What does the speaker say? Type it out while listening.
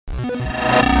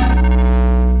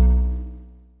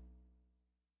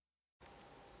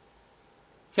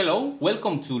Hello,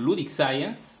 welcome to Ludic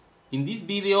Science. In this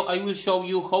video I will show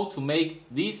you how to make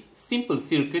this simple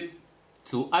circuit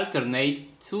to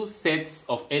alternate two sets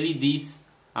of LEDs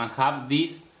and have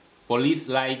this police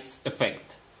lights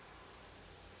effect.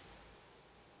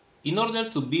 In order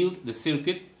to build the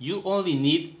circuit, you only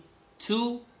need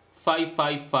two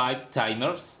 555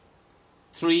 timers,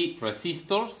 3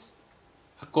 resistors,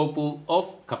 a couple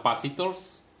of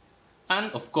capacitors,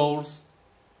 and of course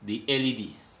the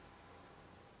LEDs.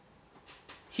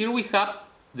 Here we have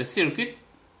the circuit,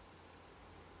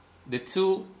 the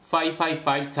two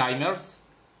 555 timers,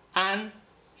 and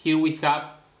here we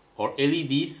have our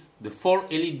LEDs. The 4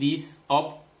 LEDs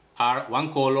up are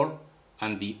one color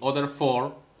and the other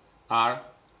 4 are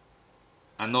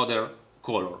another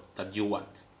color that you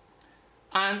want.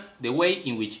 And the way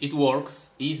in which it works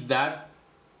is that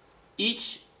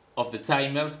each of the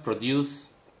timers produce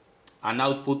an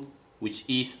output which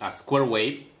is a square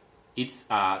wave. It's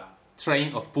a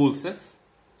train of pulses,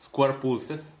 square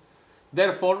pulses.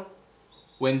 Therefore,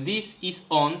 when this is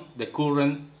on, the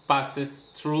current passes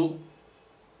through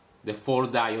the 4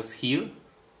 diodes here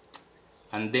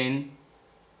and then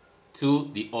to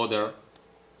the other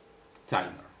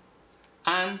timer.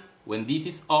 And when this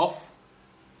is off,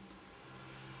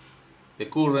 the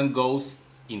current goes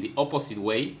in the opposite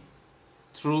way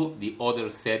through the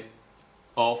other set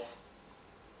of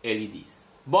LEDs.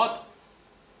 But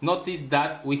notice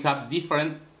that we have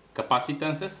different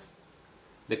capacitances.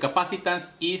 The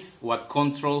capacitance is what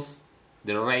controls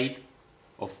the rate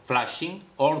of flashing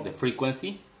or the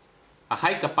frequency. A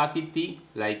high capacity,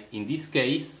 like in this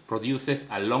case, produces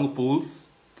a long pulse,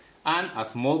 and a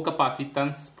small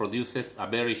capacitance produces a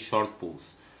very short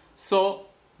pulse. So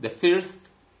the first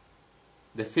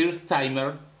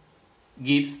timer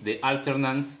gives the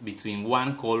alternance between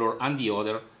one color and the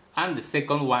other, and the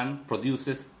second one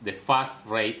produces the fast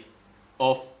rate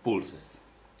of pulses.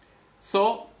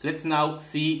 So let's now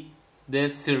see the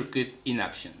circuit in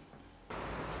action.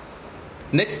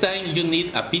 Next time you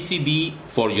need a PCB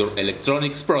for your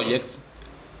electronics project,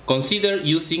 consider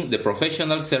using the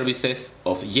professional services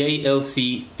of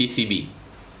JLC PCB.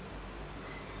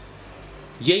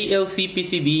 JLC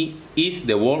PCB is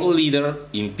the world leader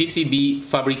in PCB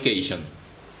fabrication.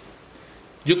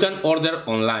 You can order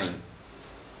online.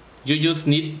 You just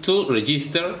need to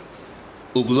register,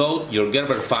 upload your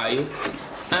Gerber file,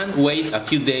 and wait a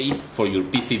few days for your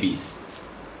PCBs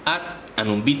at an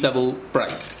unbeatable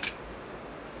price.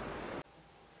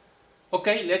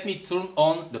 Okay, let me turn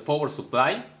on the power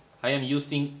supply. I am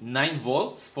using 9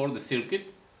 volts for the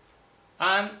circuit,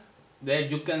 and there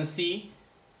you can see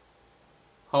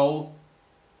how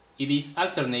it is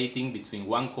alternating between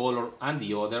one color and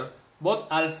the other, but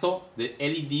also the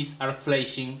LEDs are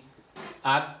flashing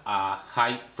at a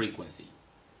high frequency.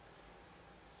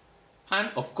 And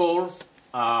of course,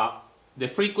 the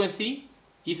frequency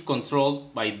is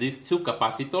controlled by these two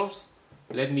capacitors.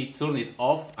 Let me turn it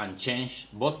off and change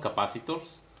both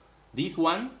capacitors. This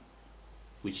one,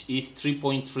 which is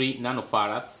 3.3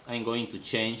 nanofarads, I'm going to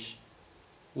change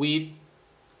with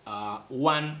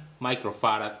 1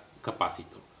 microfarad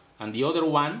capacitor. And the other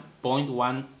one,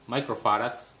 0.1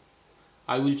 microfarads,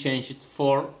 I will change it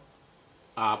for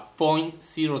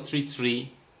 0.033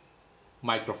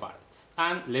 microfarads.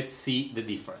 And let's see the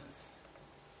difference.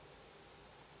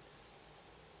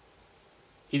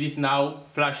 It is now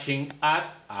flashing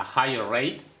at a higher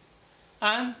rate,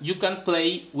 and you can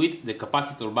play with the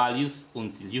capacitor values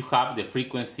until you have the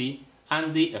frequency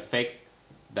and the effect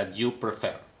that you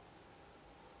prefer.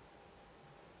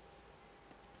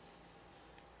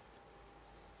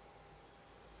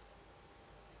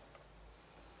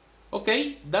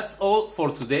 Okay, that's all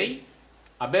for today.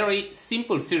 A very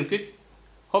simple circuit.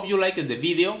 Hope you liked the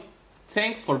video.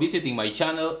 Thanks for visiting my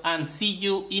channel, and see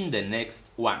you in the next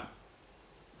one.